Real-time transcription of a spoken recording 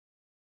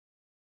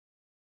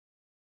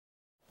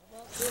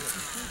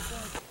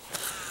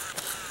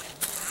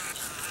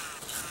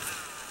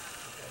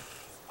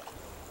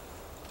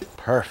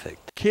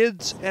Perfect.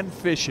 Kids and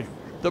fishing,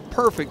 the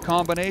perfect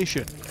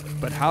combination.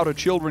 But how do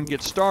children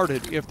get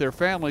started if their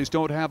families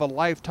don't have a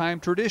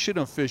lifetime tradition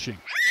of fishing?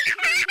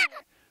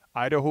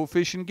 Idaho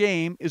Fish and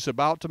Game is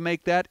about to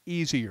make that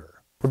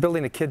easier. We're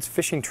building a kids'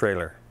 fishing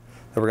trailer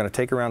that we're going to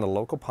take around the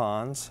local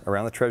ponds,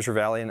 around the Treasure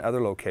Valley and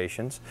other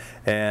locations,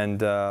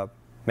 and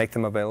make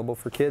them available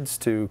for kids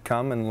to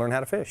come and learn how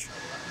to fish.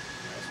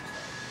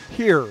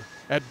 Here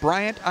at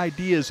Bryant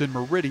Ideas in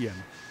Meridian,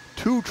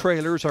 2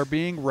 trailers are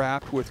being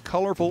wrapped with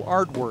colorful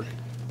artwork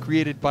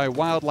created by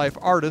wildlife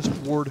artist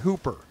Ward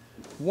Hooper.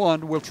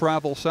 One will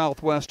travel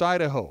southwest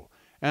Idaho,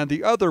 and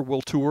the other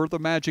will tour the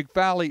Magic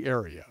Valley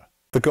area.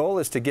 The goal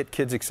is to get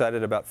kids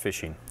excited about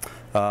fishing.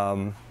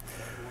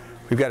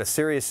 We've got a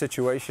serious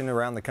situation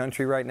around the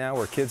country right now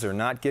where kids are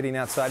not getting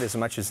outside as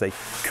much as they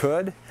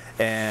could,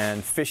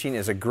 and fishing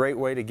is a great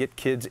way to get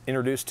kids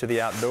introduced to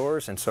the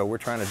outdoors, and so we're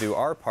trying to do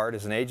our part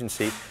as an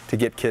agency to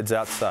get kids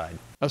outside.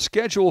 A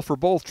schedule for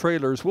both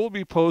trailers will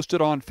be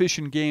posted on Fish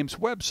and Game's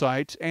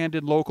websites and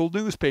in local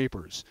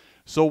newspapers.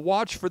 So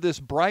watch for this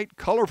bright,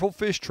 colorful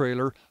fish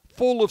trailer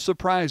full of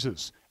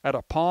surprises at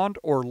a pond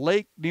or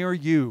lake near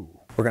you.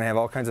 We're going to have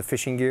all kinds of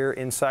fishing gear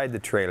inside the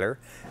trailer,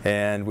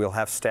 and we'll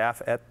have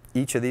staff at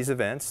each of these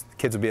events. The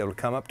kids will be able to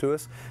come up to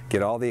us,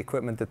 get all the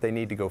equipment that they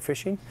need to go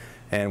fishing,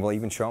 and we'll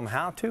even show them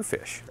how to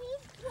fish. Wait,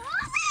 watch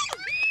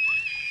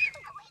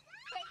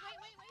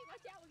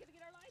out, we're going to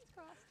get our lines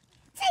crossed.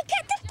 Say,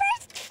 get